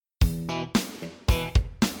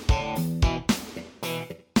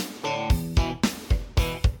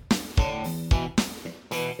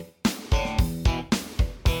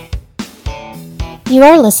You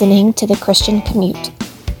are listening to The Christian Commute,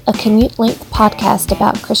 a commute-length podcast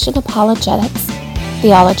about Christian apologetics,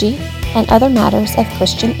 theology, and other matters of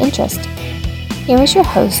Christian interest. Here is your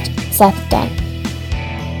host, Seth Dunn.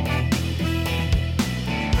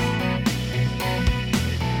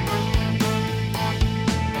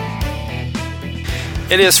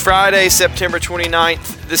 It is Friday, September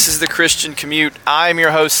 29th. This is The Christian Commute. I am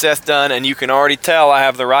your host, Seth Dunn, and you can already tell I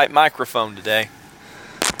have the right microphone today.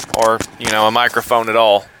 Or, a microphone at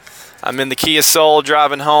all. I'm in the Kia Soul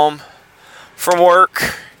driving home from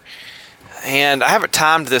work. And I haven't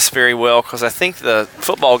timed this very well because I think the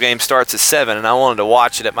football game starts at 7 and I wanted to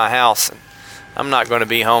watch it at my house. And I'm not going to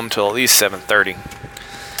be home till at least 7:30.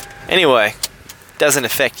 Anyway, it doesn't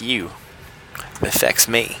affect you. It affects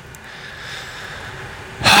me.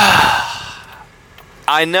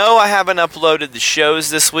 I know I haven't uploaded the shows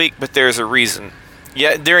this week, but there's a reason.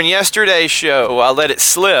 During yesterday's show, I let it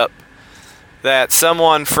slip that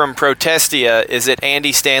someone from Protestia is at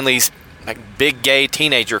Andy Stanley's big gay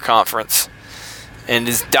teenager conference and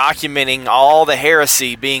is documenting all the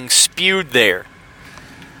heresy being spewed there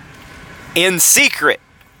in secret.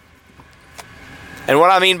 And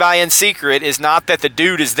what I mean by in secret is not that the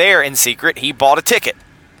dude is there in secret. He bought a ticket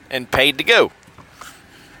and paid to go.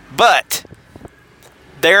 But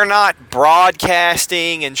they're not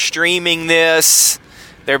broadcasting and streaming this.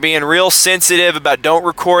 They're being real sensitive about don't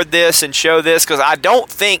record this and show this because I don't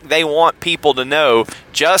think they want people to know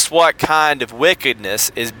just what kind of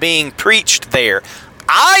wickedness is being preached there.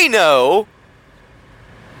 I know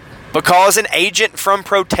because an agent from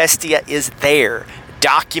Protestia is there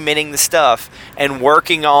documenting the stuff and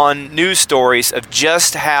working on news stories of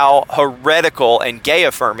just how heretical and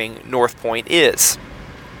gay-affirming North Point is.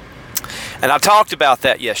 And I talked about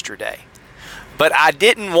that yesterday. But I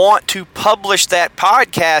didn't want to publish that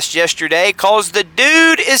podcast yesterday because the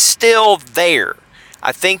dude is still there.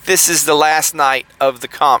 I think this is the last night of the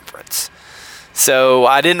conference. So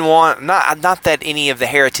I didn't want, not that any of the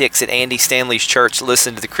heretics at Andy Stanley's church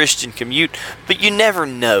listen to the Christian Commute, but you never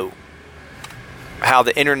know how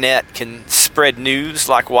the internet can spread news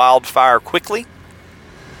like wildfire quickly.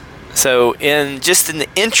 So in the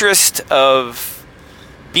interest of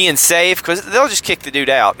being safe, because they'll just kick the dude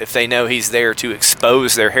out if they know he's there to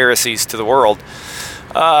expose their heresies to the world.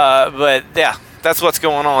 But yeah, that's what's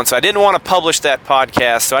going on. So I didn't want to publish that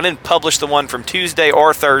podcast, so I didn't publish the one from Tuesday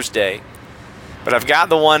or Thursday. But I've got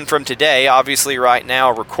the one from today, obviously right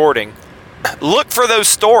now recording. Look for those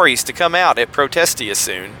stories to come out at Protestia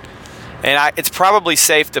soon. And it's probably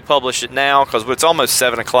safe to publish it now because it's almost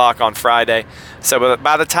 7 o'clock on Friday. So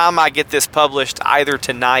by the time I get this published either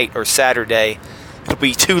tonight or Saturday, it'll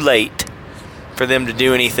be too late for them to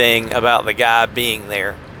do anything about the guy being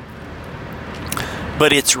there.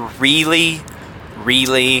 But it's really,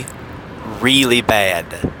 really, really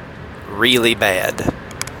bad. Really bad.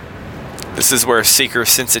 This is where seeker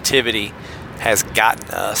sensitivity has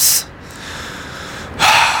gotten us.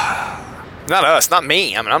 Not us, not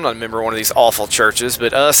me. I'm not a member of one of these awful churches,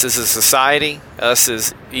 but us as a society, us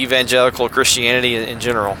as evangelical Christianity in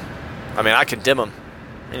general. I condemn them.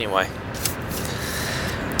 Anyway.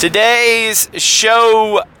 Today's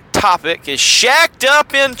show topic is shacked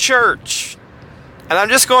up in church. And I'm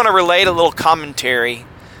just going to relate a little commentary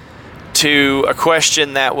to a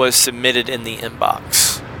question that was submitted in the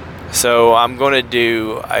inbox. So I'm going to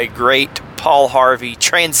do a great Paul Harvey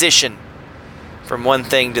transition from one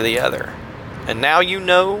thing to the other. And now you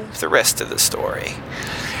know the rest of the story.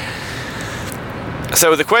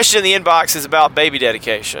 So the question in the inbox is about baby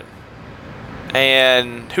dedication.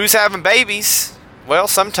 And who's having babies? Well,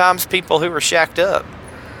 sometimes people who are shacked up.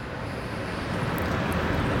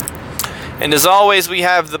 And as always, we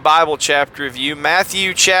have the Bible chapter review.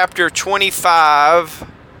 Matthew chapter 25,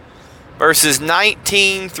 verses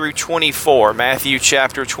 19 through 24. Matthew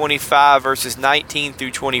chapter 25, verses 19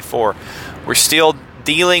 through 24. We're still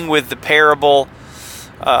dealing with the parable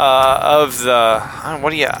of the,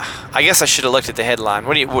 I guess I should have looked at the headline.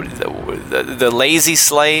 The lazy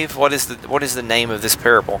slave? What is the name of this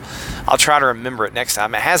parable? I'll try to remember it next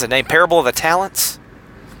time. It has a name, Parable of the Talents.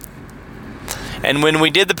 And when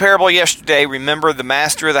we did the parable yesterday, remember the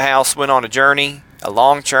master of the house went on a journey, a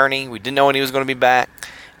long journey. We didn't know when he was going to be back.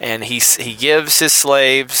 And he gives his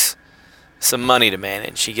slaves some money to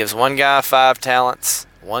manage. He gives one guy 5 talents,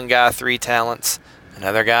 one guy 3 talents,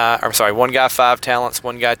 one guy 5 talents,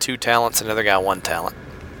 one guy 2 talents, another guy 1 talent.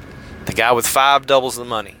 The guy with 5 doubles the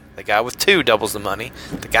money. The guy with 2 doubles the money.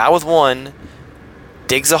 The guy with 1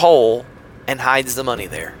 digs a hole and hides the money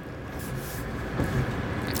there.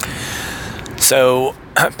 So,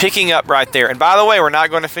 picking up right there. And by the way, we're not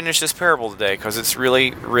going to finish this parable today because it's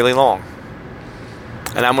really, really long.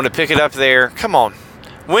 And I'm going to pick it up there. Come on.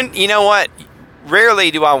 You know what? Rarely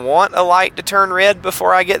do I want a light to turn red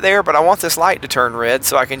before I get there, but I want this light to turn red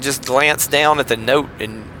so I can just glance down at the note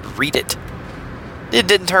and read it. It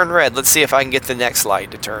didn't turn red. Let's see if I can get the next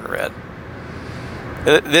light to turn red.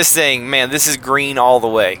 This thing, man, this is green all the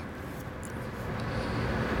way.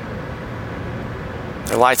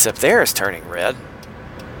 The lights up there is turning red.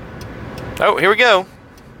 Oh, here we go.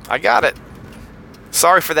 I got it.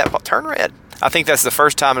 Sorry for that. Turn red. I think that's the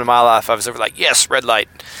first time in my life I was ever like, yes, red light.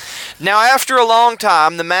 Now, after a long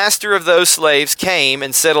time, the master of those slaves came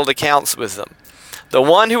and settled accounts with them. The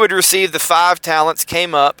one who had received the 5 talents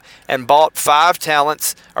came up and brought 5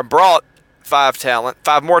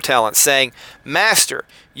 more talents, saying, Master,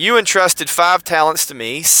 you entrusted 5 talents to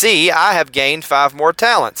me. See, I have gained 5 more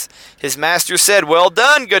talents. His master said, Well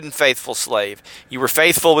done, good and faithful slave. You were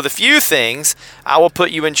faithful with a few things. I will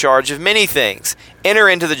put you in charge of many things. Enter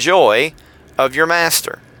into the joy of your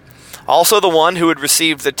master. Also the one who had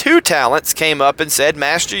received the 2 talents came up and said,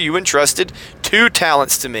 Master, you entrusted 2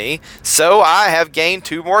 talents to me, so I have gained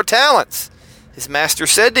 2 more talents. His master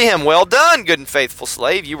said to him, Well done, good and faithful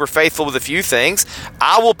slave. You were faithful with a few things.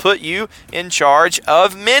 I will put you in charge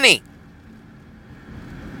of many.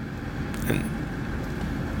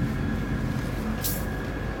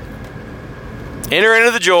 Enter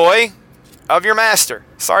into the joy of your master.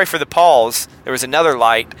 Sorry for the pause. There was another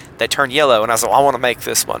light that turned yellow, and I was like, I want to make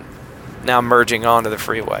this one. Now I'm merging onto the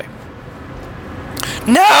freeway.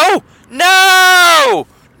 No! No!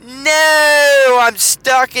 No! I'm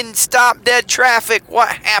stuck in stop dead traffic. What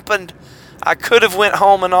happened? I could have went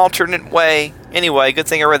home an alternate way. Anyway, good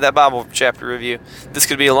thing I read that Bible chapter review. This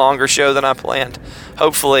could be a longer show than I planned.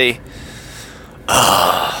 Hopefully.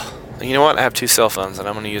 You know what? I have 2 cell phones, and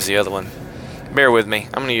I'm going to use the other one. Bear with me.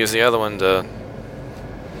 I'm going to use the other one to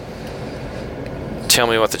tell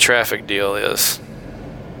me what the traffic deal is.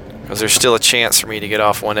 Because there's still a chance for me to get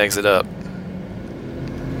off one exit up.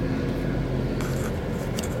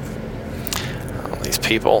 Oh, these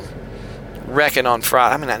people wrecking on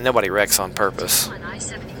Friday. I mean, nobody wrecks on purpose. On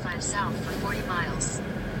I-75 south for 40 miles.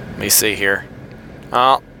 Let me see here.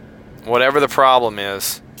 Oh, whatever the problem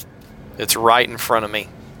is, it's right in front of me.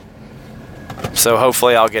 So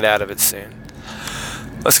hopefully I'll get out of it soon.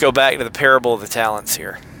 Let's go back to the parable of the talents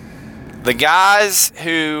here. The guys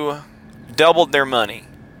who doubled their money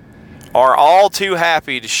are all too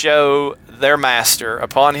happy to show their master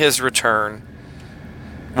upon his return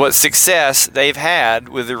what success they've had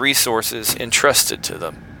with the resources entrusted to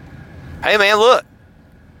them. Hey man, look,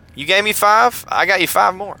 you gave me 5, I got you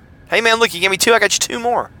 5 more. Hey man, look, you gave me 2, I got you 2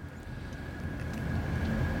 more.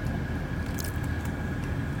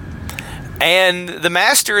 And the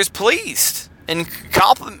master is pleased and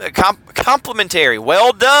complimentary.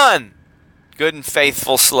 Well done, good and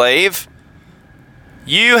faithful slave.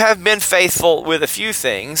 You have been faithful with a few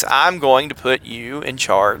things. I'm going to put you in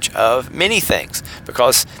charge of many things.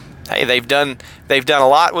 Because, hey, they've done a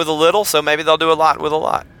lot with a little, so maybe they'll do a lot with a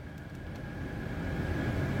lot.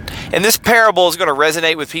 And this parable is going to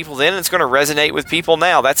resonate with people then, and it's going to resonate with people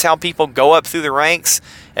now. That's how people go up through the ranks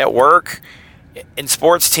at work, in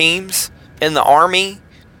sports teams, in the army,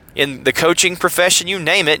 in the coaching profession, you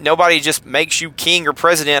name it. Nobody just makes you king or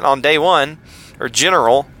president on day one, or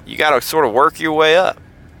general. You got to sort of work your way up.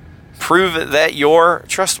 Prove that you're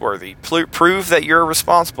trustworthy. Prove that you're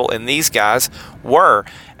responsible. And these guys were.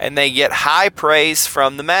 And they get high praise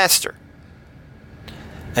from the master.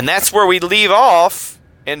 And that's where we leave off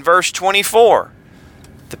in verse 24.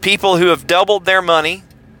 The people who have doubled their money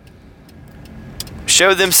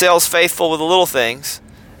show themselves faithful with the little things,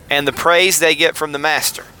 and the praise they get from the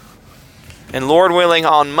master. And Lord willing,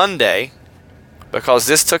 on Monday, because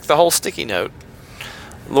this took the whole sticky note,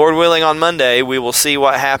 Lord willing, on Monday, we will see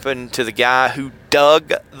what happened to the guy who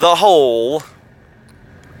dug the hole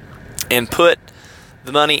and put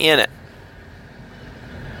the money in it.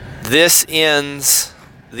 This ends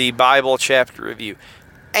the Bible chapter review.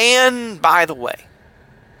 And, by the way,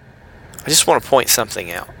 I just want to point something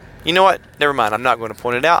out. You know what? Never mind. I'm not going to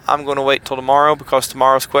point it out. I'm going to wait till tomorrow, because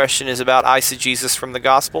tomorrow's question is about eisegesis from the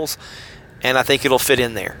Gospels, and I think it'll fit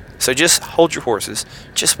in there. So just hold your horses.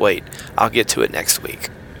 Just wait. I'll get to it next week.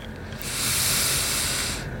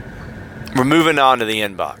 We're moving on to the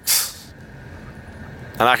inbox.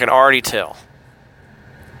 And I can already tell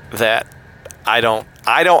that I don't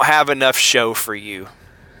have enough show for you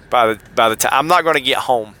by the time I'm not going to get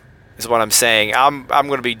home, is what I'm saying. I'm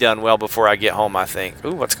going to be done well before I get home, I think.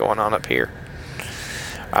 Ooh, what's going on up here?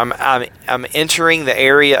 I'm entering the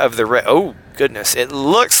area of the oh goodness! It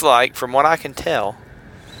looks like, from what I can tell,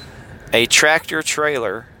 a tractor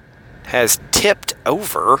trailer has tipped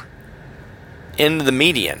over into the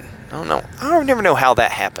median. I don't know. I don't never know how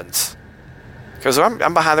that happens. Because I'm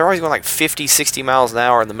behind. They're always going like 50, 60 miles an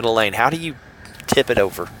hour in the middle lane. How do you tip it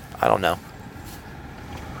over? I don't know.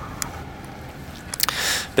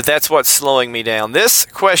 But that's what's slowing me down. This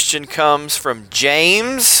question comes from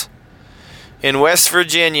James in West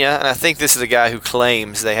Virginia. And I think this is a guy who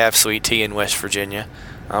claims they have sweet tea in West Virginia.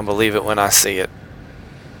 I'll believe it when I see it.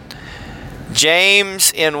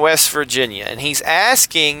 James in West Virginia. And he's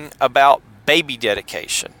asking about baby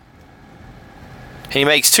dedication. And he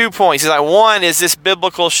makes 2 points. He's like, one, is this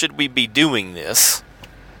biblical? Should we be doing this?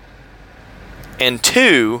 And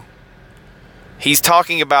two, he's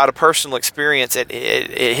talking about a personal experience at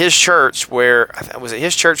his church where, was it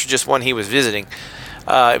his church or just one he was visiting?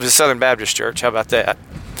 It was a Southern Baptist church. How about that?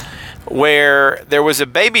 Where there was a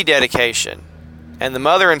baby dedication. And the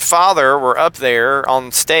mother and father were up there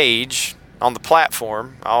on stage, on the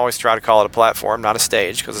platform. I always try to call it a platform, not a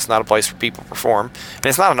stage, because it's not a place where people perform. And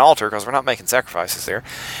it's not an altar, because we're not making sacrifices there.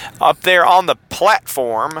 Up there on the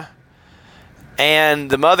platform, and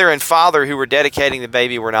the mother and father who were dedicating the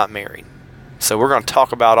baby were not married. So we're going to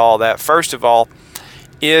talk about all that. First of all,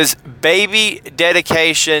 is baby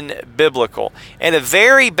dedication biblical? In a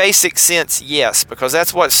very basic sense, yes, because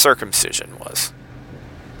that's what circumcision was.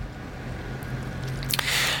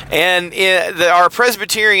 And our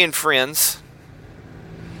Presbyterian friends,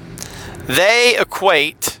 they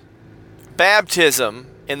equate baptism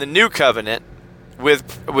in the New Covenant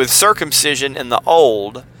with circumcision in the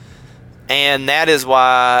Old, and that is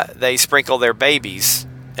why they sprinkle their babies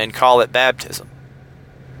and call it baptism.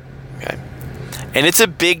 Okay, and it's a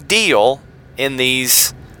big deal in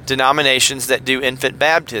these denominations that do infant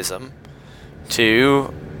baptism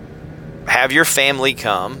to have your family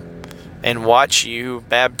come and watch you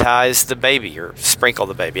baptize the baby or sprinkle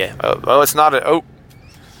the baby. It's not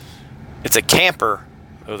it's a camper.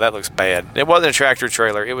 Oh, that looks bad. It wasn't a tractor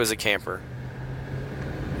trailer. It was a camper.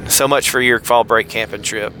 So much for your fall break camping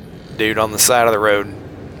trip, dude, on the side of the road.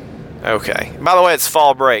 Okay. By the way, it's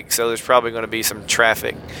fall break, so there's probably going to be some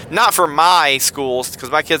traffic. Not for my schools,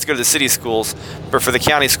 because my kids go to the city schools, but for the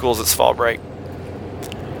county schools, it's fall break.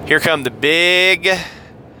 Here come the big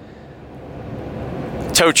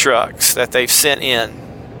tow trucks that they've sent in.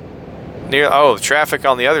 The traffic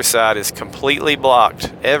on the other side is completely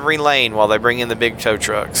blocked. Every lane while they bring in the big tow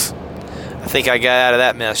trucks. I think I got out of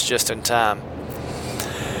that mess just in time.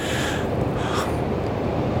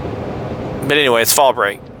 But anyway, it's fall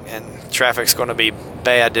break, and traffic's going to be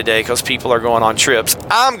bad today because people are going on trips.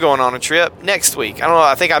 I'm going on a trip next week. I don't know,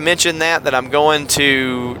 I think I mentioned that I'm going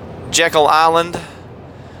to Jekyll Island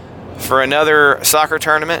for another soccer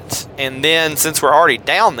tournament, and then since we're already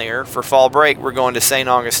down there for fall break, we're going to St.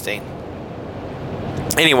 Augustine.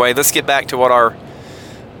 Anyway, let's get back to what our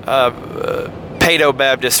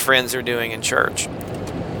Paedo-Baptist friends are doing in church.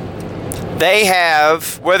 They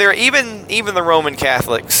have, whether even the Roman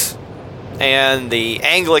Catholics and the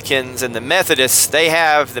Anglicans and the Methodists, they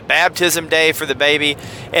have the baptism day for the baby.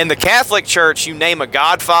 In the Catholic Church, you name a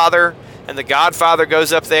godfather, and the godfather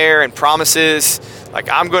goes up there and promises, like,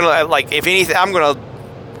 I'm going to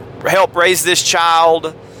help raise this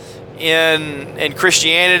child in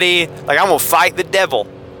Christianity. Like, I'm going to fight the devil.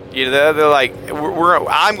 You know, they're like,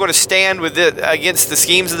 I'm going to stand with it against the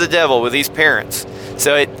schemes of the devil with these parents.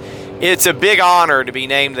 So it's a big honor to be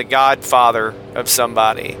named the godfather of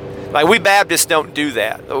somebody. Like, we Baptists don't do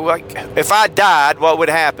that. Like, if I died, what would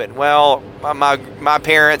happen? Well, my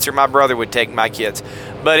parents or my brother would take my kids.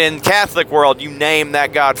 But in Catholic world, you name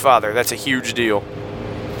that godfather. That's a huge deal.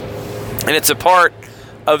 And it's a part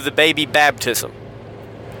of the baby baptism.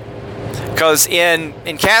 Because in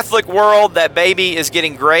Catholic world, that baby is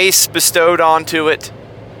getting grace bestowed onto it,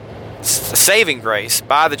 saving grace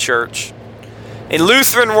by the church. In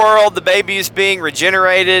Lutheran world, the baby is being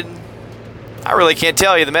regenerated. I really can't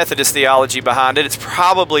tell you the Methodist theology behind it. It's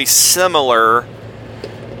probably similar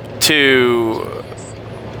to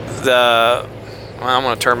I'm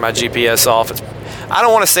going to turn my GPS off. I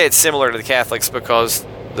don't want to say it's similar to the Catholics because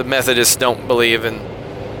the Methodists don't believe in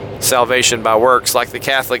salvation by works like the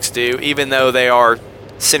Catholics do, even though they are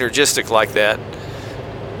synergistic like that.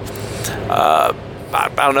 I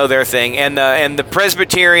don't know their thing. And the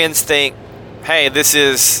Presbyterians think, hey, this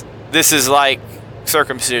is like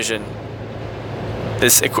circumcision.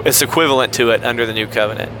 It's equivalent to it under the New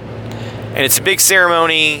Covenant. And it's a big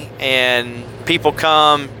ceremony, and people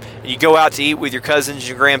come. You go out to eat with your cousins and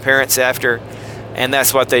your grandparents after, and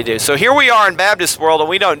that's what they do. So here we are in Baptist world, and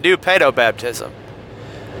we don't do paedo-baptism.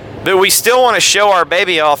 But we still want to show our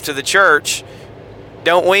baby off to the church,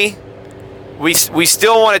 don't we? We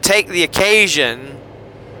still want to take the occasion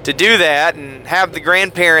to do that and have the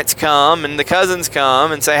grandparents come and the cousins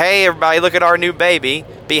come and say, hey, everybody, look at our new baby.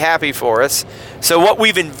 Be happy for us. So what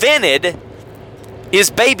we've invented is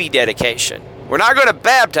baby dedication. We're not going to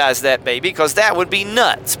baptize that baby because that would be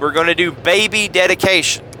nuts. We're going to do baby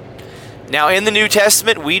dedication. Now, in the New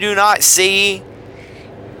Testament, we do not see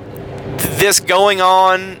this going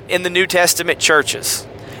on in the New Testament churches.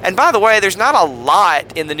 And by the way, there's not a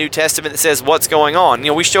lot in the New Testament that says what's going on.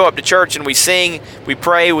 We show up to church and we sing, we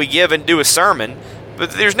pray, we give, and do a sermon.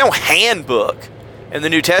 But there's no handbook in the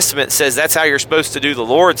New Testament that says that's how you're supposed to do the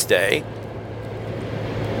Lord's Day.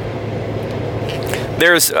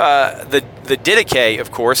 There's the Didache,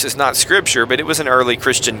 of course, is not scripture, but it was an early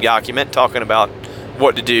Christian document talking about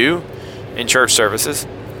what to do in church services.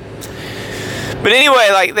 But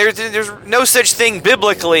anyway, there's no such thing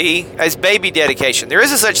biblically as baby dedication. There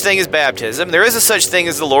is a such thing as baptism. There is a such thing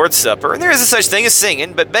as the Lord's Supper. And there is a such thing as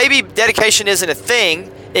singing. But baby dedication isn't a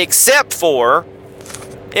thing except for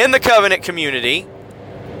in the covenant community.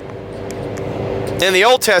 In the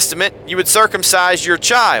Old Testament, you would circumcise your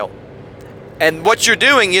child. And what you're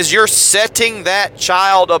doing is you're setting that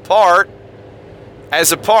child apart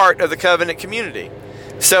as a part of the covenant community.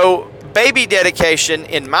 So baby dedication,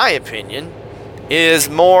 in my opinion, is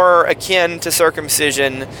more akin to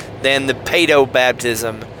circumcision than the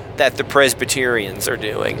paedo-baptism that the Presbyterians are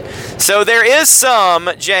doing. So there is some,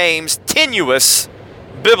 James, tenuous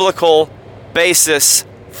biblical basis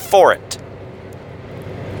for it.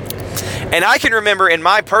 And I can remember in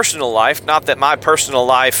my personal life, not that my personal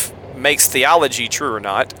life makes theology true or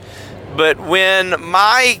not, but when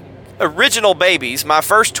my original babies, my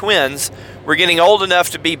first twins, were getting old enough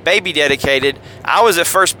to be baby dedicated, I was at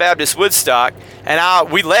First Baptist Woodstock,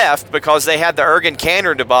 and we left because they had the Ergen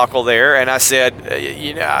Cantor debacle there, and I said,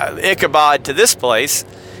 Ichabod to this place,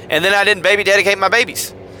 and then I didn't baby dedicate my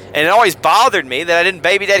babies. And it always bothered me that I didn't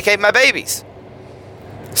baby dedicate my babies.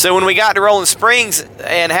 So when we got to Rolling Springs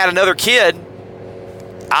and had another kid,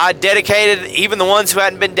 I dedicated even the ones who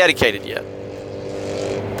hadn't been dedicated yet.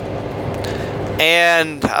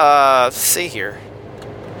 And let's see here.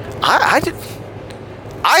 I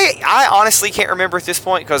honestly can't remember at this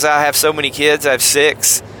point because I have so many kids. I have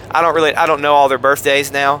 6. I don't know all their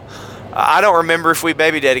birthdays now. I don't remember if we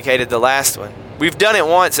baby dedicated the last one. We've done it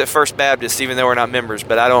once at First Baptist, even though we're not members,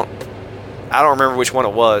 but I don't remember which one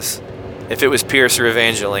it was. If it was Pierce or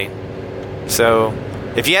Evangeline. So,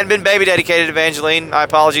 if you hadn't been baby dedicated, Evangeline, my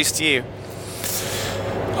apologies to you.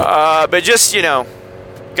 But just,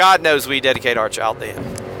 God knows we dedicate our child to Him.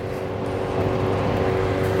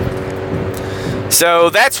 So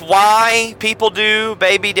that's why people do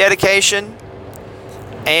baby dedication.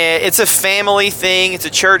 And it's a family thing. It's a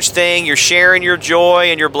church thing. You're sharing your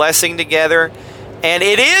joy and your blessing together. And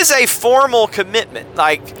it is a formal commitment.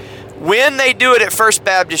 Like when they do it at First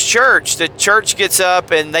Baptist Church, the church gets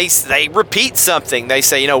up and they repeat something. They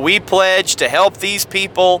say, we pledge to help these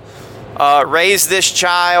people raise this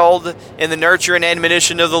child in the nurture and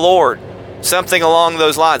admonition of the Lord. Something along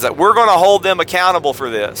those lines. Like we're going to hold them accountable for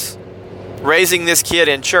this. Raising this kid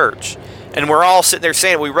in church. And we're all sitting there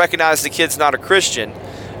saying we recognize the kid's not a Christian,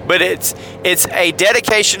 but it's a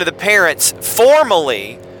dedication to the parents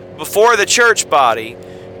formally before the church body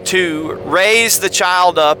to raise the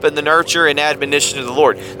child up in the nurture and admonition of the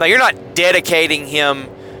Lord. Now you're not dedicating him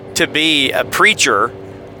to be a preacher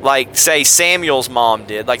like say Samuel's mom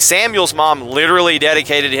did. Like Samuel's mom literally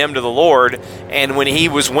dedicated him to the Lord, and when he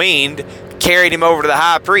was weaned, carried him over to the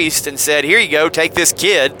high priest and said, here you go, take this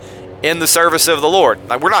kid in the service of the Lord.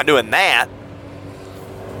 Like, we're not doing that.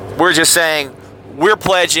 We're just saying we're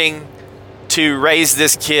pledging to raise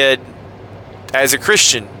this kid as a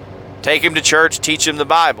Christian. Take him to church, teach him the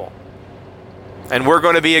Bible. And we're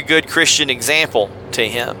going to be a good Christian example to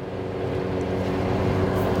him.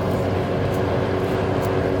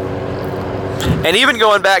 And even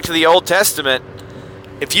going back to the Old Testament,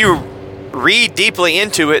 if you read deeply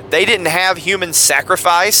into it, they didn't have human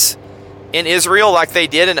sacrifice in Israel like they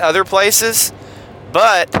did in other places,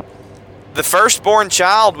 but the firstborn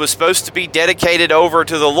child was supposed to be dedicated over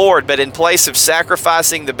to the Lord, but in place of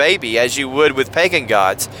sacrificing the baby, as you would with pagan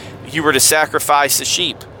gods, you were to sacrifice a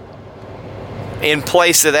sheep in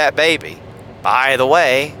place of that baby. By the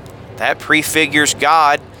way, that prefigures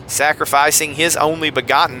God sacrificing His only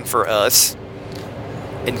begotten for us,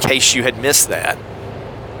 in case you had missed that.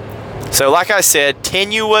 So like I said,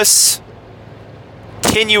 tenuous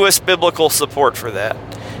biblical support for that.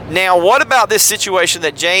 Now, what about this situation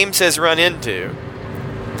that James has run into?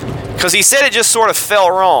 Because he said it just sort of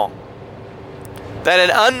fell wrong. That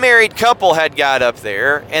an unmarried couple had got up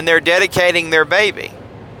there and they're dedicating their baby.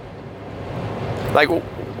 Like,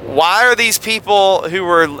 Why are these people who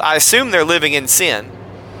were, I assume they're living in sin,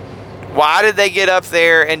 why did they get up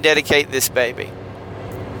there and dedicate this baby?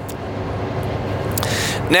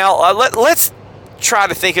 Now, let's try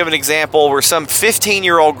to think of an example where some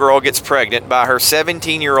 15-year-old girl gets pregnant by her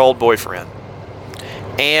 17-year-old boyfriend.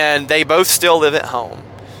 And they both still live at home.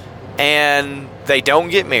 And they don't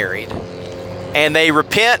get married. And they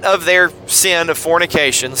repent of their sin of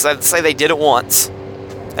fornication. So let's say they did it once.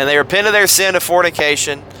 And they repent of their sin of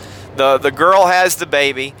fornication. The girl has the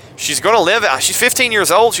baby. She's going to live out. She's 15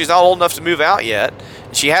 years old. She's not old enough to move out yet.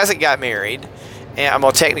 She hasn't got married. And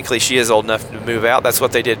well, technically she is old enough to move out. That's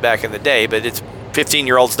what they did back in the day. But it's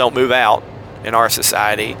 15-year-olds don't move out in our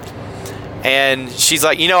society. And she's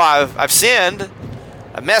like, I've sinned.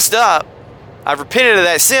 I've messed up. I've repented of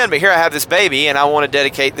that sin. But here I have this baby. And I want to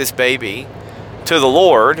dedicate this baby to the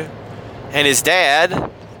Lord. And his dad,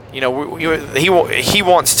 he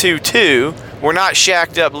wants to too. We're not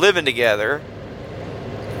shacked up living together.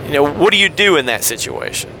 What do you do in that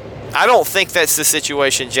situation? I don't think that's the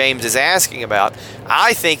situation James is asking about.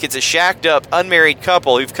 I think it's a shacked up, unmarried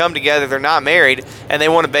couple who've come together, they're not married, and they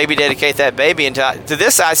want to baby dedicate that baby. And to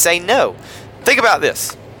this, I say no. Think about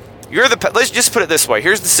this. Let's just put it this way.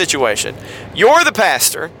 Here's the situation. You're the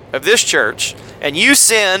pastor of this church, and you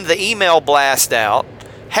send the email blast out,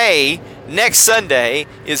 hey, next Sunday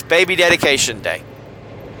is baby dedication day.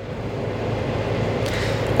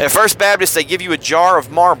 At First Baptist, they give you a jar of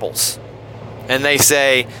marbles, and they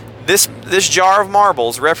say, This jar of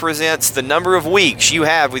marbles represents the number of weeks you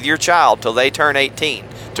have with your child till they turn 18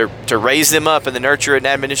 to raise them up in the nurture and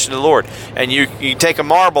admonition of the Lord. And you take a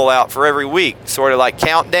marble out for every week, sort of like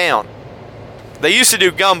count down. They used to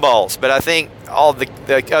do gumballs, but I think all the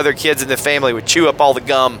other kids in the family would chew up all the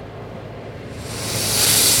gum.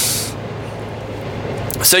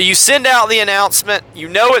 So you send out the announcement, you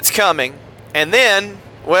know it's coming, and then,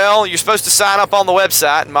 well, you're supposed to sign up on the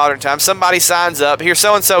website in modern times. Somebody signs up. Here,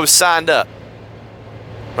 so-and-so is signed up.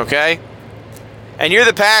 Okay? And you're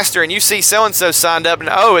the pastor, and you see so-and-so signed up, and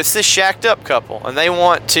it's this shacked up couple, and they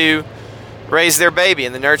want to raise their baby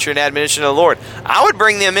in the nurture and admonition of the Lord. I would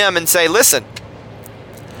bring them in and say, listen,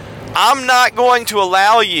 I'm not going to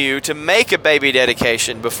allow you to make a baby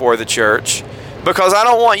dedication before the church because I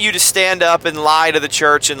don't want you to stand up and lie to the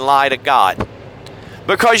church and lie to God.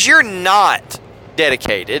 Because you're not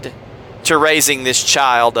dedicated to raising this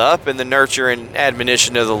child up in the nurture and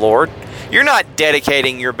admonition of the Lord. You're not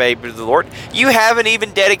dedicating your baby to the Lord. You haven't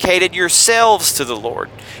even dedicated yourselves to the Lord.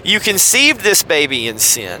 You conceived this baby in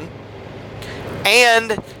sin,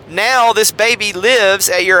 and now this baby lives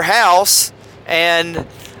at your house, and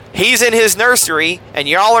he's in his nursery, and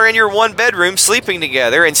y'all are in your one bedroom sleeping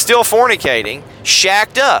together and still fornicating,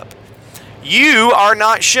 shacked up. You are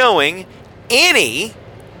not showing any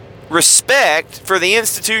respect for the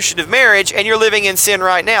institution of marriage, and you're living in sin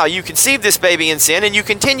right now. You conceived this baby in sin, and you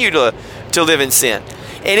continue to live in sin.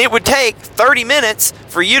 And it would take 30 minutes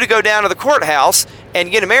for you to go down to the courthouse and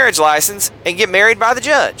get a marriage license and get married by the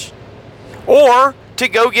judge. Or to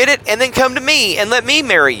go get it and then come to me and let me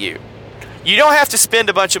marry you. You don't have to spend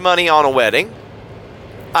a bunch of money on a wedding.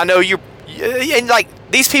 I know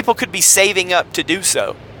these people could be saving up to do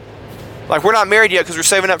so. Like, we're not married yet because we're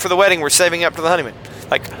saving up for the wedding. We're saving up for the honeymoon.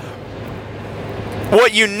 Like,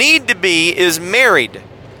 what you need to be is married.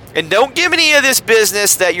 And don't give any of this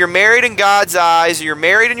business that you're married in God's eyes, or you're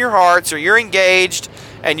married in your hearts, or you're engaged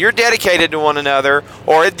and you're dedicated to one another,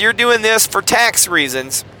 or you're doing this for tax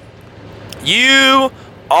reasons. You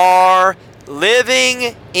are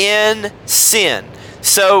living in sin.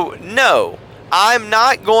 So, no, I'm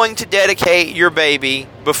not going to dedicate your baby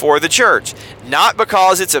before the church. Not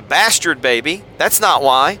because it's a bastard baby. That's not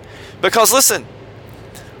why. Because, listen,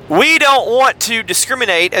 we don't want to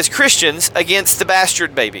discriminate as Christians against the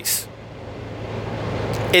bastard babies.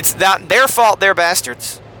 It's not their fault they're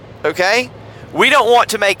bastards, okay? We don't want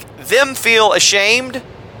to make them feel ashamed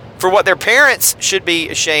for what their parents should be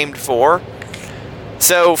ashamed for.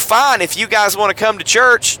 So, fine, if you guys want to come to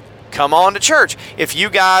church, come on to church. If you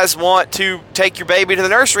guys want to take your baby to the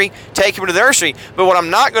nursery, take him to the nursery. But what I'm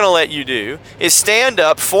not going to let you do is stand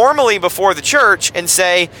up formally before the church and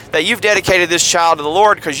say that you've dedicated this child to the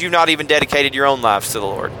Lord because you've not even dedicated your own lives to the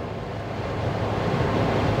Lord.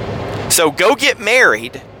 So go get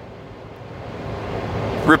married.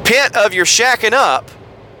 Repent of your shacking up.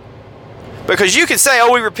 Because you can say,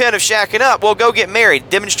 we repent of shacking up. Well, go get married.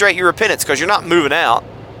 Demonstrate your repentance because you're not moving out.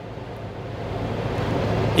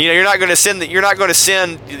 You're not going to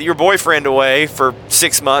send your boyfriend away for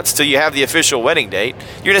 6 months till you have the official wedding date.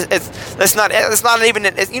 That's not even.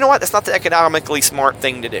 You know what? That's not the economically smart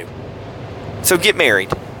thing to do. So get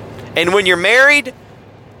married, and when you're married,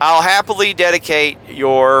 I'll happily dedicate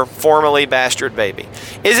your formerly bastard baby.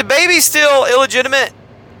 Is a baby still illegitimate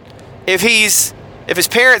if his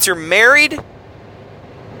parents are married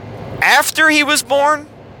after he was born?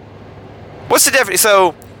 What's the definition?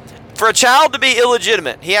 So, for a child to be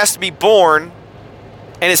illegitimate, he has to be born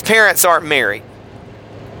and his parents aren't married.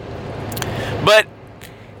 But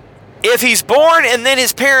if he's born and then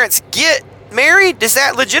his parents get married, does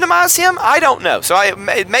that legitimize him? I don't know. So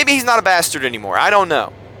maybe he's not a bastard anymore. I don't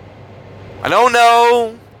know. I don't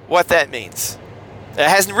know what that means. It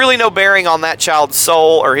has really no bearing on that child's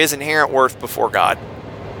soul or his inherent worth before God.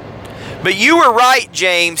 But you were right,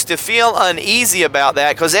 James, to feel uneasy about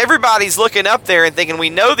that, because everybody's looking up there and thinking, we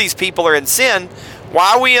know these people are in sin.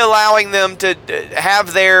 Why are we allowing them to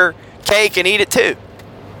have their cake and eat it too?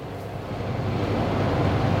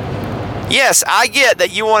 Yes, I get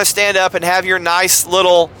that you want to stand up and have your nice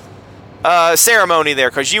little ceremony there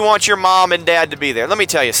because you want your mom and dad to be there. Let me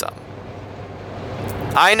tell you something.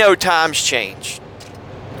 I know times change.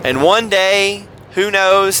 And one day, who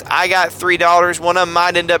knows, I got 3 daughters. One of them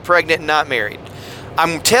might end up pregnant and not married. I'm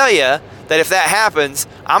going to tell you that if that happens,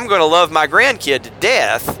 I'm going to love my grandkid to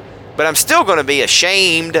death, but I'm still going to be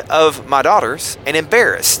ashamed of my daughters and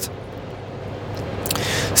embarrassed.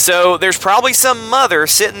 So there's probably some mother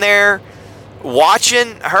sitting there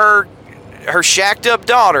watching her shacked up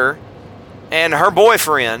daughter and her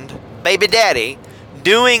boyfriend, baby daddy,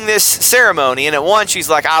 doing this ceremony, and at once she's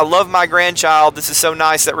like, I love my grandchild, this is so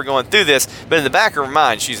nice that we're going through this, but in the back of her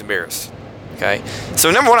mind, she's embarrassed. Okay? So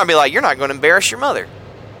number one, I'd be like, you're not going to embarrass your mother.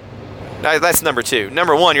 Now, that's number two.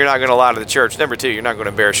 Number one, you're not going to lie to the church. Number two, you're not going to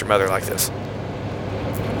embarrass your mother like this.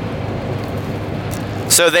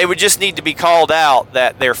 So they would just need to be called out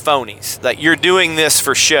that they're phonies, that you're doing this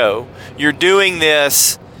for show. You're doing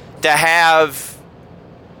this to have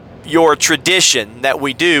your tradition that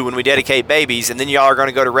we do when we dedicate babies, and then y'all are going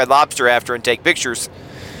to go to Red Lobster after and take pictures.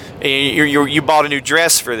 And you bought a new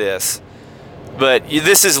dress for this, but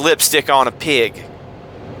this is lipstick on a pig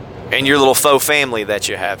and your little faux family that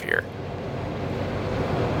you have here.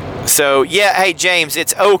 So yeah, hey James,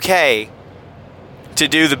 it's okay to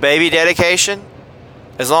do the baby dedication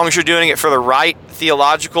as long as you're doing it for the right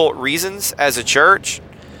theological reasons as a church.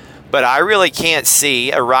 But I really can't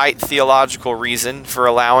see a right theological reason for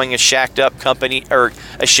allowing a shacked up company or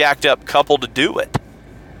a shacked up couple to do it.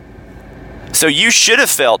 So you should have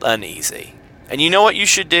felt uneasy. And you know what you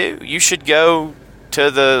should do? You should go to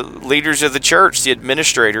the leaders of the church, the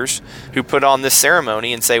administrators who put on this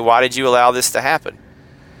ceremony, and say, why did you allow this to happen?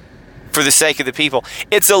 For the sake of the people.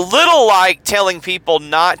 It's a little like telling people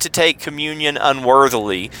not to take communion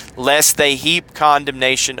unworthily, lest they heap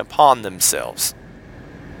condemnation upon themselves.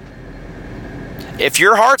 If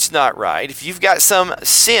your heart's not right, if you've got some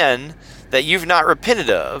sin that you've not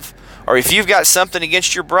repented of, or if you've got something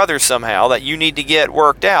against your brother somehow that you need to get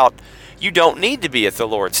worked out, you don't need to be at the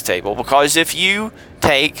Lord's table, because if you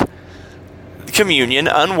take communion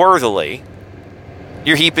unworthily,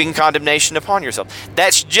 you're heaping condemnation upon yourself.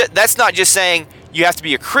 That's not just saying you have to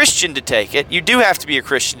be a Christian to take it. You do have to be a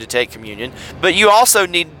Christian to take communion, but you also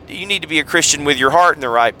need to be a Christian with your heart in the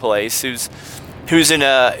right place, who's in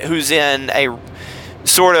a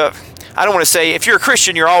sort of, I don't want to say, if you're a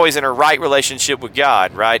Christian, you're always in a right relationship with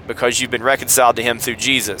God, right? Because you've been reconciled to Him through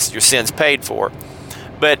Jesus. Your sin's paid for.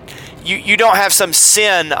 But you don't have some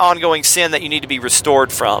ongoing sin that you need to be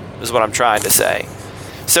restored from, is what I'm trying to say.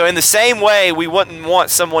 So in the same way, we wouldn't want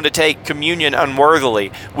someone to take communion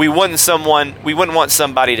unworthily. We wouldn't want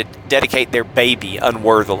somebody to dedicate their baby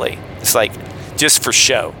unworthily. It's like just for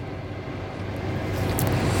show.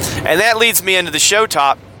 And that leads me into the show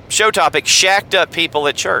topic, shacked up people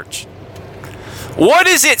at church. What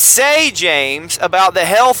does it say, James, about the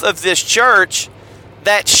health of this church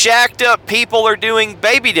that shacked up people are doing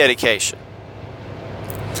baby dedication?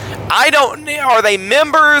 Are they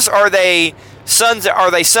members? Are they sons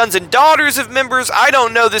and daughters of members? I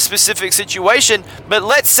don't know the specific situation, but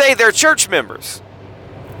let's say they're church members.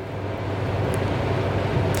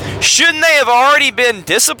 Shouldn't they have already been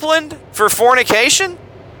disciplined for fornication?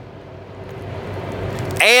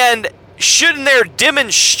 And shouldn't their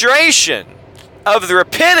demonstration of the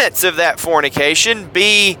repentance of that fornication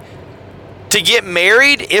be to get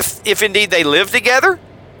married if indeed they live together?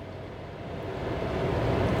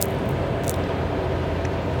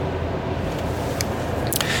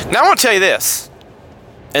 Now I want to tell you this,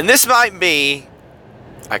 and this might be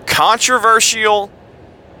a controversial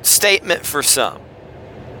statement for some.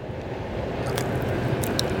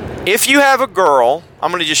 If you have a girl,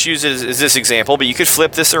 I'm going to just use it as this example, but you could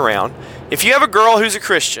flip this around. If you have a girl who's a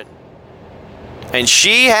Christian, and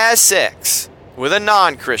she has sex with a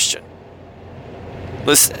non-Christian,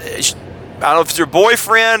 I don't know if it's her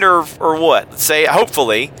boyfriend or what. Let's say,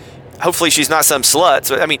 hopefully she's not some slut.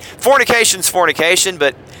 So, I mean, fornication's fornication,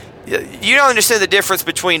 but you don't understand the difference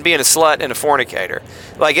between being a slut and a fornicator.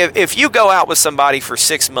 Like, if you go out with somebody for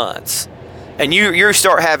 6 months and you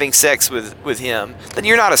start having sex with him, then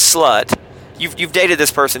you're not a slut. You've dated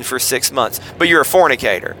this person for 6 months, but you're a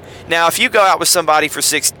fornicator. Now, if you go out with somebody for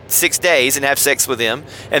six days and have sex with him,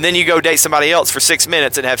 and then you go date somebody else for 6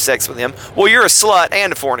 minutes and have sex with him, well, you're a slut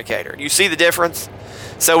and a fornicator. You see the difference?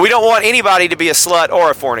 So we don't want anybody to be a slut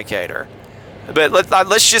or a fornicator. But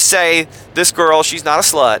let's just say this girl, she's not a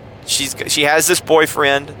slut. She has this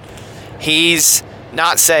boyfriend. He's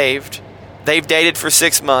not saved. They've dated for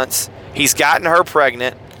 6 months. He's gotten her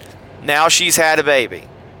pregnant. Now she's had a baby.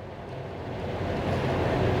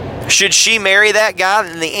 Should she marry that guy?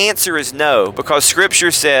 And the answer is no, because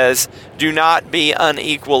Scripture says, do not be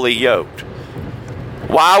unequally yoked.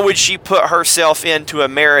 Why would she put herself into a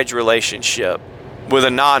marriage relationship with a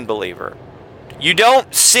non-believer? You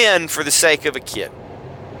don't sin for the sake of a kid.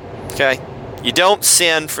 Okay? You don't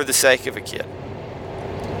sin for the sake of a kid.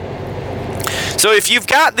 So if you've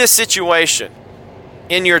got this situation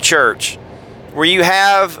in your church where you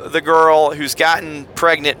have the girl who's gotten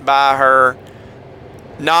pregnant by her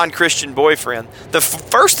non-Christian boyfriend, the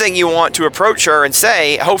first thing you want to approach her and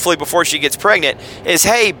say, hopefully before she gets pregnant, is,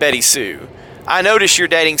 hey, Betty Sue, I notice you're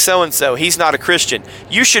dating so-and-so. He's not a Christian.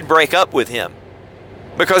 You should break up with him.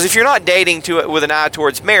 Because if you're not dating with an eye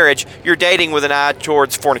towards marriage, you're dating with an eye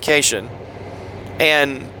towards fornication.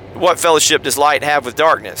 And what fellowship does light have with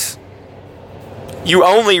darkness? You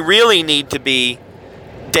only really need to be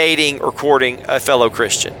dating or courting a fellow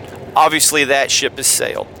Christian. Obviously, that ship has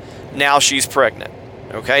sailed. Now she's pregnant.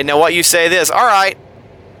 Okay, now what you say this, all right,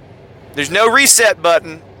 there's no reset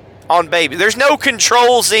button on baby. There's no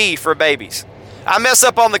Control-Z for babies. I mess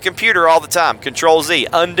up on the computer all the time. Control-Z,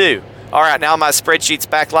 undo. All right, now my spreadsheet's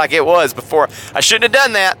back like it was before. I shouldn't have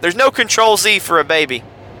done that. There's no Control-Z for a baby.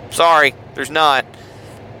 Sorry, there's not.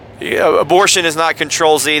 Abortion is not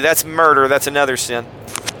Control-Z. That's murder. That's another sin.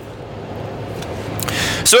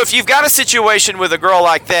 So if you've got a situation with a girl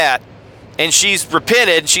like that, and she's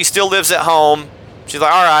repented, she still lives at home, she's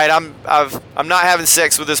like, all right, I'm not having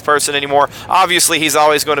sex with this person anymore. Obviously, he's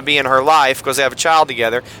always going to be in her life because they have a child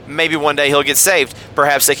together. Maybe one day he'll get saved.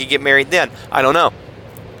 Perhaps they could get married then. I don't know.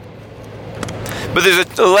 But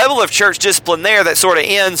there's a level of church discipline there that sort of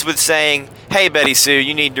ends with saying, hey, Betty Sue,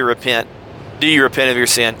 you need to repent. Do you repent of your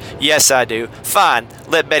sin? Yes, I do. Fine.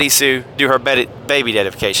 Let Betty Sue do her baby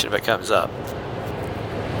dedication if it comes up.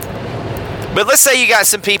 But let's say you got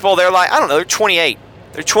some people, they're like, I don't know, they're 28.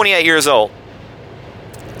 They're 28 years old.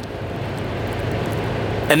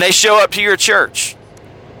 And they show up to your church.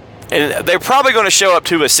 And they're probably going to show up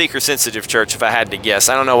to a seeker-sensitive church if I had to guess.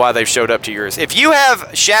 I don't know why they've showed up to yours. If you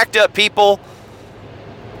have shacked up people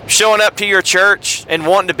showing up to your church and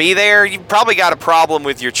wanting to be there, you've probably got a problem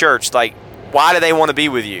with your church. Like, why do they want to be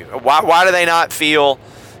with you? Why do they not feel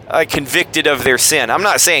convicted of their sin? I'm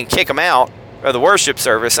not saying kick them out of the worship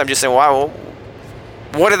service. I'm just saying,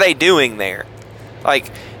 what are they doing there?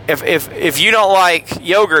 Like, if you don't like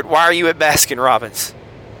yogurt, why are you at Baskin Robbins?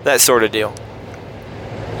 That sort of deal.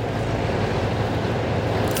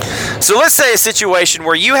 So let's say a situation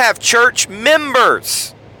where you have church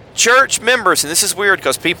members, and this is weird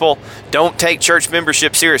because people don't take church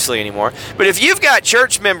membership seriously anymore. But if you've got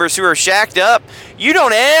church members who are shacked up, you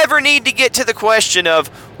don't ever need to get to the question of,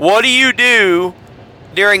 what do you do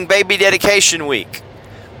during baby dedication week?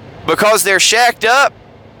 Because they're shacked up,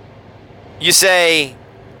 you say,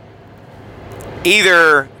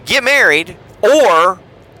 either get married or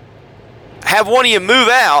have one of you move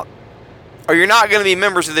out, or you're not going to be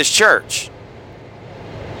members of this church.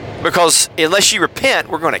 Because unless you repent,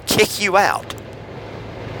 we're going to kick you out.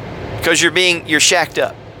 Because you're shacked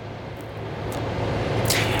up.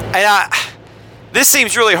 And this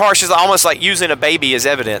seems really harsh. It's almost like using a baby as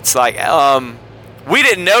evidence. Like, we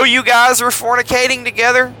didn't know you guys were fornicating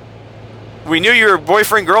together. We knew you were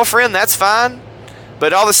boyfriend, girlfriend. That's fine.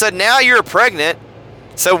 But all of a sudden now you're pregnant.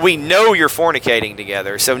 So we know you're fornicating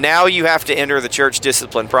together. So now you have to enter the church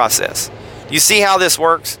discipline process. You see how this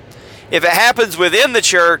works? If it happens within the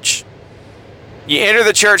church, you enter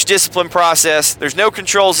the church discipline process. There's no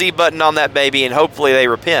Control-Z button on that baby, and hopefully they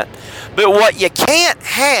repent. But what you can't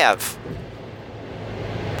have,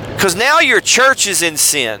 because now your church is in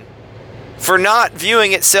sin for not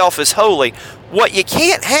viewing itself as holy, what you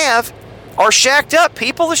can't have are shacked up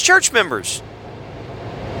people as church members.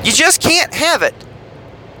 You just can't have it.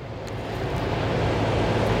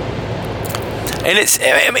 And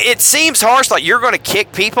it seems harsh, like you're going to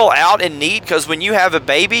kick people out in need because when you have a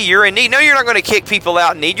baby, you're in need. No, you're not going to kick people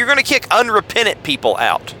out in need. You're going to kick unrepentant people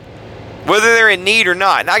out, whether they're in need or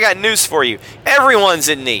not. And I got news for you. Everyone's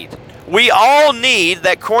in need. We all need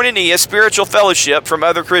that koinonia, spiritual fellowship from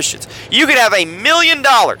other Christians. You could have $1 million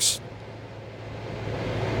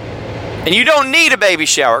and you don't need a baby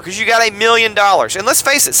shower because you got $1 million. And let's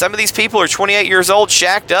face it, some of these people are 28 years old,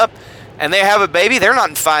 shacked up, and they have a baby. They're not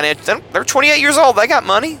in finance. They're 28 years old. They got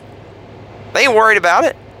money. They ain't worried about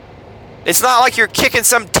it. It's not like you're kicking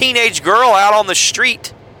some teenage girl out on the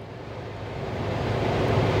street.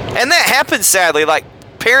 And that happens, sadly. Like,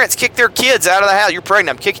 parents kick their kids out of the house. You're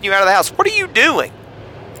pregnant. I'm kicking you out of the house. What are you doing?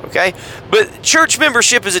 Okay? But church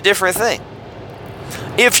membership is a different thing.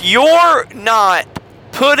 If you're not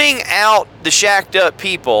putting out the shacked up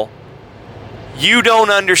people, you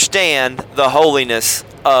don't understand the holiness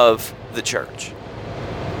of the church.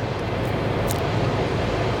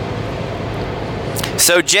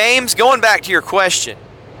 So James, going back to your question,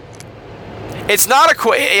 it's not a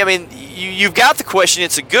question. I mean, you've got the question.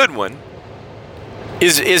 It's a good one.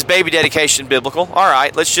 Is baby dedication biblical? All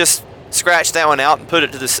right, let's just scratch that one out and put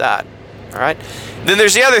it to the side. All right. Then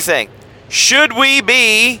there's the other thing. Should we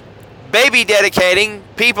be baby dedicating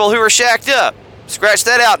people who are shacked up? Scratch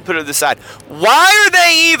that out and put it to the side. Why are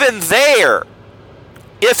they even there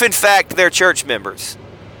if in fact they're church members?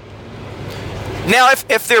 Now,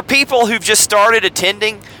 if they're people who've just started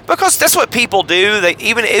attending, because that's what people do. They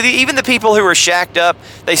even the people who are shacked up,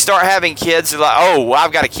 they start having kids. They're like, oh, well,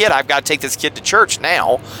 I've got a kid. I've got to take this kid to church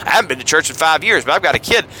now. I haven't been to church in 5 years, but I've got a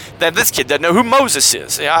kid. That this kid doesn't know who Moses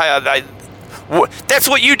is. That's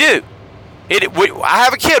what you do. I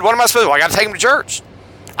have a kid. What am I supposed to do? I got to take him to church.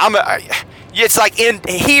 It's like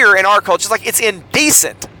here in our culture, it's like it's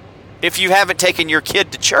indecent if you haven't taken your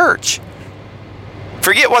kid to church.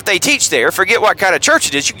 Forget what they teach there. Forget what kind of church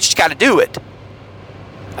it is. You just got to do it.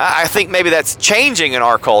 I think maybe that's changing in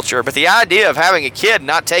our culture, but the idea of having a kid and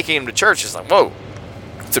not taking him to church is like, whoa,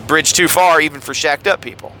 it's a bridge too far even for shacked up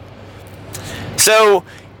people. So,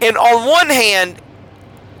 and on one hand,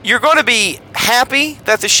 you're going to be happy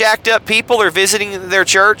that the shacked up people are visiting your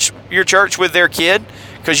church with their kid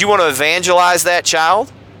because you want to evangelize that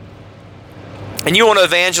child and you want to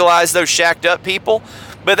evangelize those shacked up people,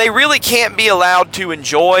 but they really can't be allowed to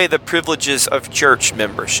enjoy the privileges of church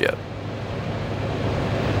membership.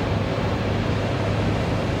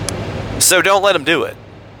 So don't let them do it.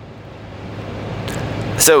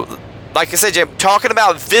 So, like I said, Jim, talking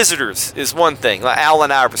about visitors is one thing, like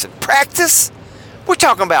Allen Iverson. Practice? We're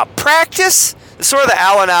talking about practice? It's sort of the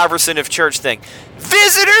Allen Iverson of church thing.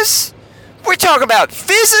 Visitors? We're talking about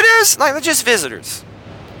visitors? Like, they're just visitors.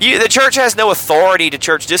 The church has no authority to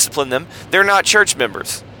church discipline them. They're not church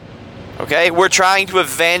members. Okay? We're trying to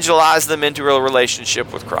evangelize them into a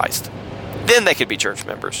relationship with Christ. Then they could be church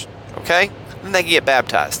members. Okay? Then they can get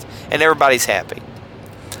baptized. And everybody's happy.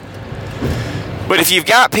 But if you've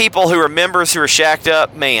got people who are members who are shacked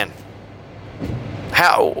up, man,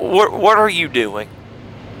 what are you doing?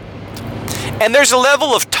 And there's a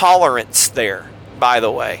level of tolerance there, by the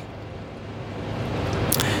way.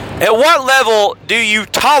 At what level do you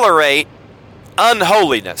tolerate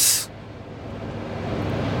unholiness?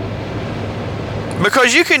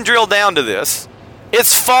 Because you can drill down to this.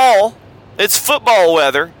 It's fall. It's football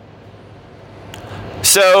weather.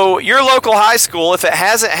 So your local high school, if it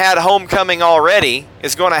hasn't had homecoming already,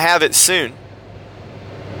 is going to have it soon.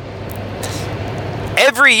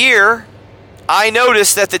 Every year, I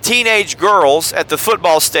notice that the teenage girls at the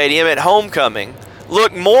football stadium at homecoming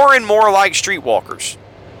look more and more like streetwalkers.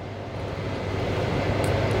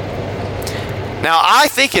 Now, I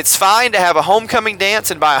think it's fine to have a homecoming dance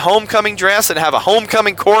and buy a homecoming dress and have a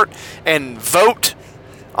homecoming court and vote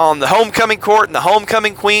on the homecoming court and the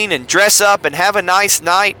homecoming queen and dress up and have a nice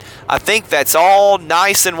night. I think that's all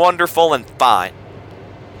nice and wonderful and fine.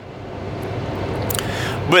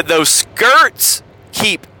 But those skirts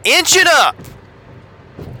keep inching up.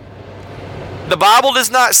 The Bible does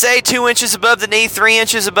not say 2 inches above the knee, 3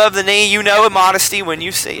 inches above the knee. You know immodesty when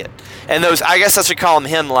you see it. And those, I guess I should call them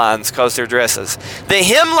hemlines because they're dresses. The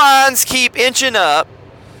hemlines keep inching up.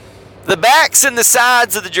 The backs and the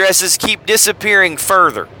sides of the dresses keep disappearing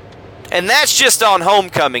further. And that's just on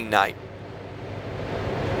homecoming night.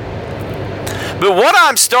 But what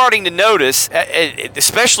I'm starting to notice,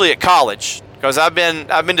 especially at college, because I've been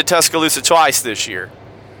to Tuscaloosa twice this year.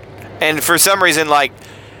 And for some reason, like,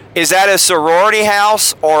 is that a sorority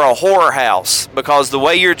house or a whore house? Because the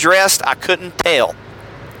way you're dressed, I couldn't tell.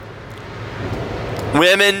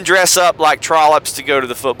 Women dress up like trollops to go to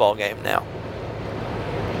the football game now.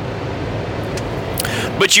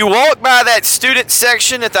 But you walk by that student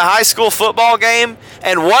section at the high school football game,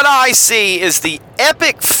 and what I see is the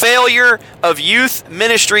epic failure of youth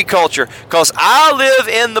ministry culture. Because I live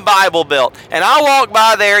in the Bible Belt, and I walk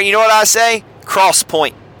by there, you know what I say? Cross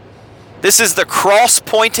point. This is the cross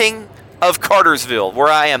pointing of Cartersville, where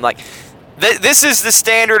I am. Like, this is the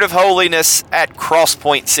standard of holiness at Cross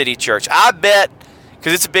Point City Church. I bet,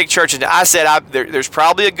 because it's a big church, and I said there's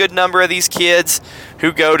probably a good number of these kids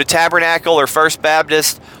who go to Tabernacle or First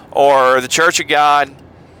Baptist or the Church of God,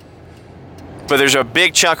 but there's a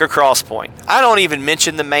big chunk of Cross Point. I don't even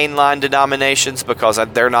mention the mainline denominations because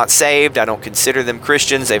they're not saved. I don't consider them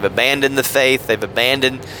Christians. They've abandoned the faith. They've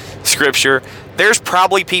abandoned Scripture. There's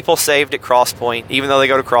probably people saved at Cross Point, even though they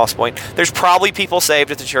go to Cross Point. There's probably people saved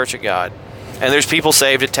at the Church of God. And there's people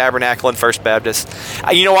saved at Tabernacle and First Baptist.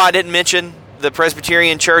 You know why I didn't mention the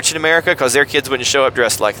Presbyterian Church in America? Because their kids wouldn't show up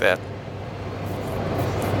dressed like that.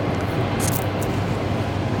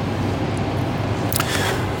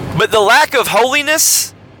 But the lack of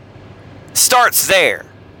holiness starts there.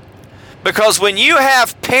 Because when you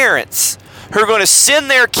have parents who are going to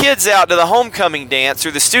send their kids out to the homecoming dance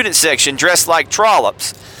or the student section dressed like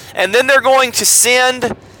trollops, and then they're going to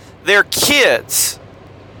send their kids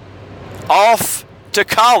off to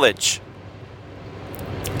college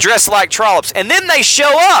dressed like trollops, and then they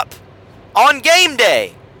show up on game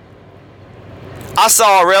day. I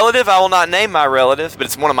saw a relative, I will not name my relative, but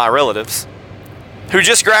it's one of my relatives, who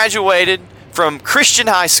just graduated from Christian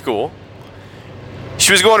high school.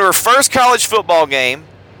 She was going to her first college football game.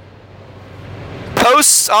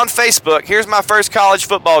 Posts on Facebook, here's my first college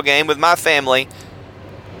football game with my family.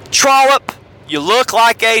 Trollop, you look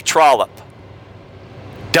like a trollop.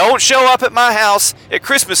 Don't show up at my house at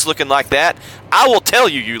Christmas looking like that. I will tell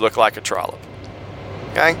you you look like a trollop.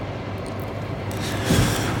 Okay?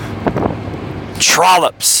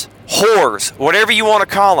 Trollops, whores, whatever you want to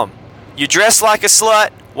call them. You dress like a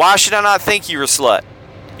slut, why should I not think you're a slut?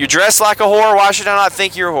 You dress like a whore, why should I not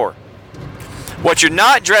think you're a whore? What you're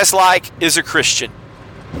not dressed like is a Christian.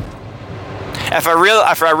 If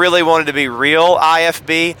I really wanted to be real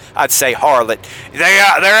IFB, I'd say harlot.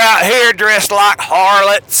 They're out here dressed like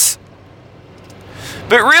harlots.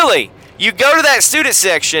 But really, you go to that student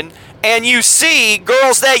section and you see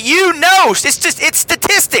girls that you know. It's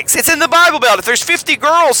statistics. It's in the Bible Belt. If there's 50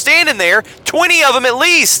 girls standing there, 20 of them at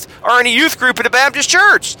least are in a youth group at a Baptist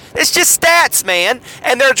church. It's just stats, man.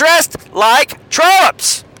 And they're dressed like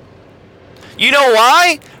trollops. You know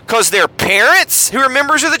why? Because their parents, who are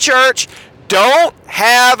members of the church, don't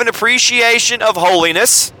have an appreciation of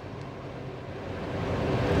holiness.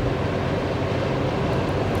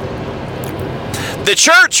 The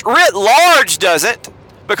church writ large doesn't,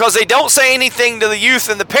 because they don't say anything to the youth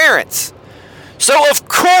and the parents. So of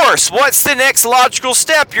course, what's the next logical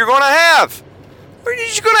step you're going to have? You're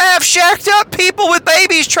going to have shacked up people with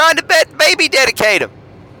babies trying to baby dedicate them.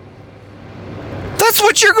 That's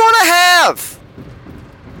what you're going to have.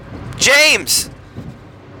 James,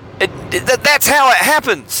 that's how it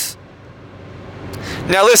happens.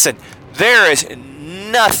 Now listen, there is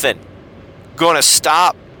nothing going to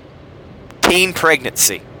stop teen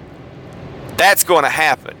pregnancy. That's going to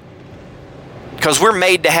happen. Because we're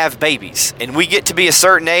made to have babies. And we get to be a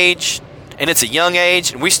certain age, and it's a young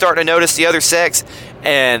age, and we start to notice the other sex,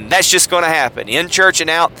 and that's just going to happen. In church and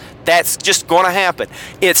out, that's just going to happen.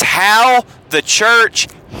 It's how the church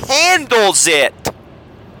handles it.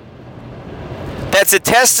 That's a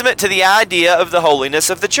testament to the idea of the holiness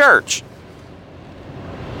of the church.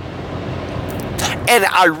 And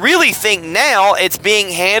I really think now it's being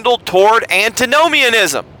handled toward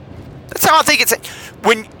antinomianism. That's how I think it's...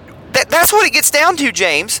 That's what it gets down to,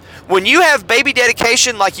 James. When you have baby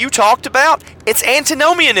dedication like you talked about, it's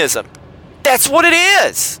antinomianism. That's what it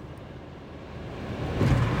is.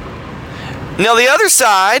 Now the other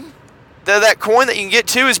side, that coin that you can get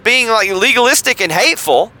to, is being like legalistic and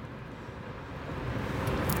hateful.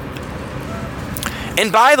 And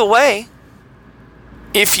by the way,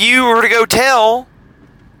 if you were to go tell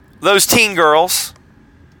those teen girls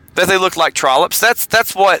that they look like trollops,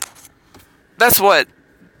 that's what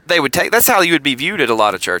they would take. That's how you would be viewed at a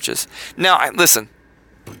lot of churches. Now, listen.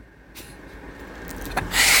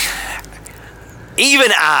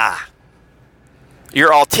 Even I,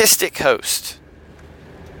 your autistic host,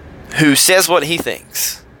 who says what he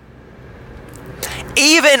thinks,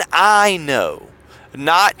 even I know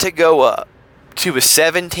not to go up to a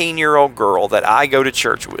 17-year-old girl that I go to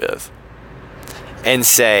church with and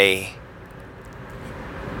say,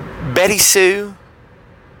 Betty Sue,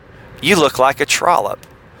 you look like a trollop.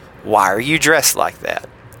 Why are you dressed like that?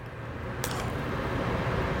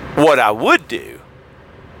 What I would do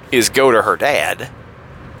is go to her dad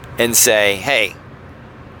and say, hey,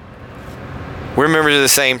 we're members of the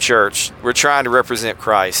same church. We're trying to represent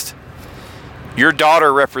Christ. Your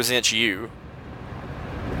daughter represents you.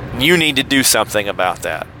 You need to do something about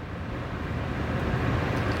that.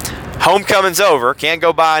 Homecoming's over. Can't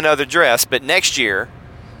go buy another dress. But next year,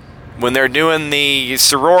 when they're doing the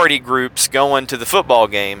sorority groups going to the football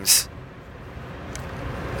games,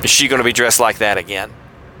 is she going to be dressed like that again?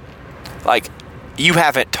 Like, you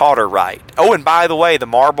haven't taught her right. Oh, and by the way, the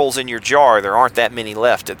marbles in your jar, there aren't that many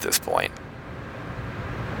left at this point.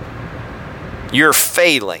 You're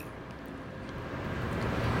failing.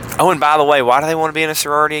 Oh, and by the way, why do they want to be in a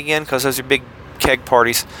sorority again? Because those are big keg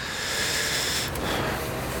parties.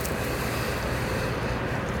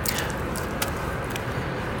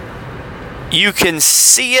 You can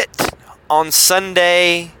see it on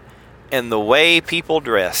Sunday in the way people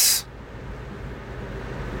dress.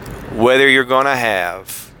 Whether you're going to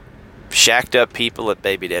have shacked up people at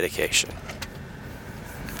baby dedication.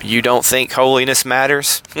 You don't think holiness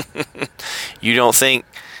matters? You don't think,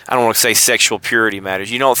 I don't want to say sexual purity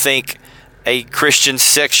matters. You don't think a Christian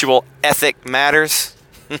sexual ethic matters?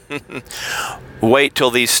 Wait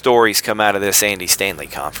till these stories come out of this Andy Stanley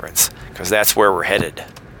conference, because that's where we're headed.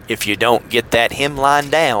 If you don't get that hymn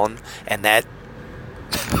down and that,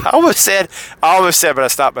 I almost said, but I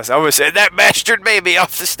stopped myself. I almost said that bastard baby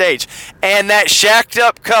off the stage and that shacked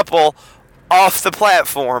up couple off the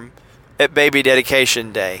platform at baby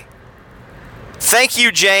dedication day. Thank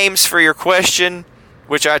you, James, for your question,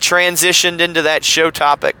 which I transitioned into that show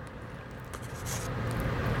topic.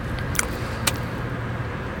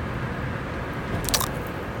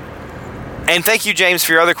 And thank you, James,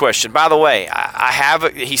 for your other question. By the way,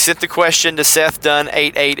 he sent the question to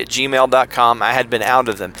sethdone88@gmail.com. I had been out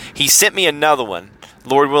of them. He sent me another one,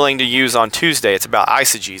 Lord willing, to use on Tuesday. It's about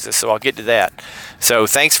eisegesis, so I'll get to that. So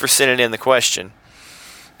thanks for sending in the question.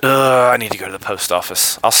 I need to go to the post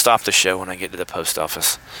office. I'll stop the show when I get to the post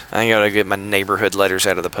office. I got to get my neighborhood letters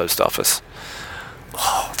out of the post office.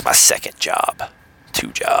 Oh, it's my second job.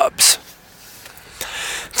 2 jobs.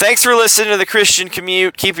 Thanks for listening to the Christian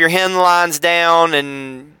Commute. Keep your hen lines down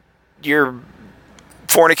and your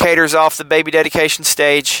fornicators off the baby dedication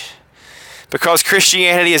stage, because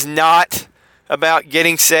Christianity is not about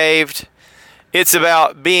getting saved. It's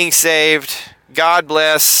about being saved. God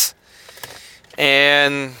bless.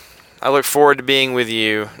 And I look forward to being with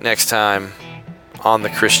you next time on the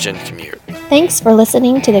Christian Commute. Thanks for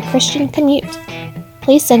listening to the Christian Commute.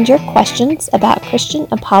 Please send your questions about Christian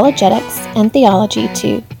apologetics and theology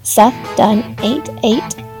to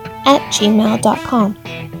sethdone88@gmail.com.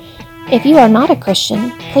 If you are not a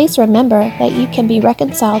Christian, please remember that you can be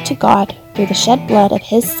reconciled to God through the shed blood of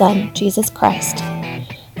His Son, Jesus Christ.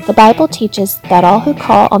 The Bible teaches that all who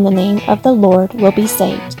call on the name of the Lord will be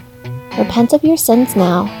saved. Repent of your sins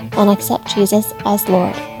now and accept Jesus as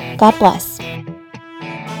Lord. God bless.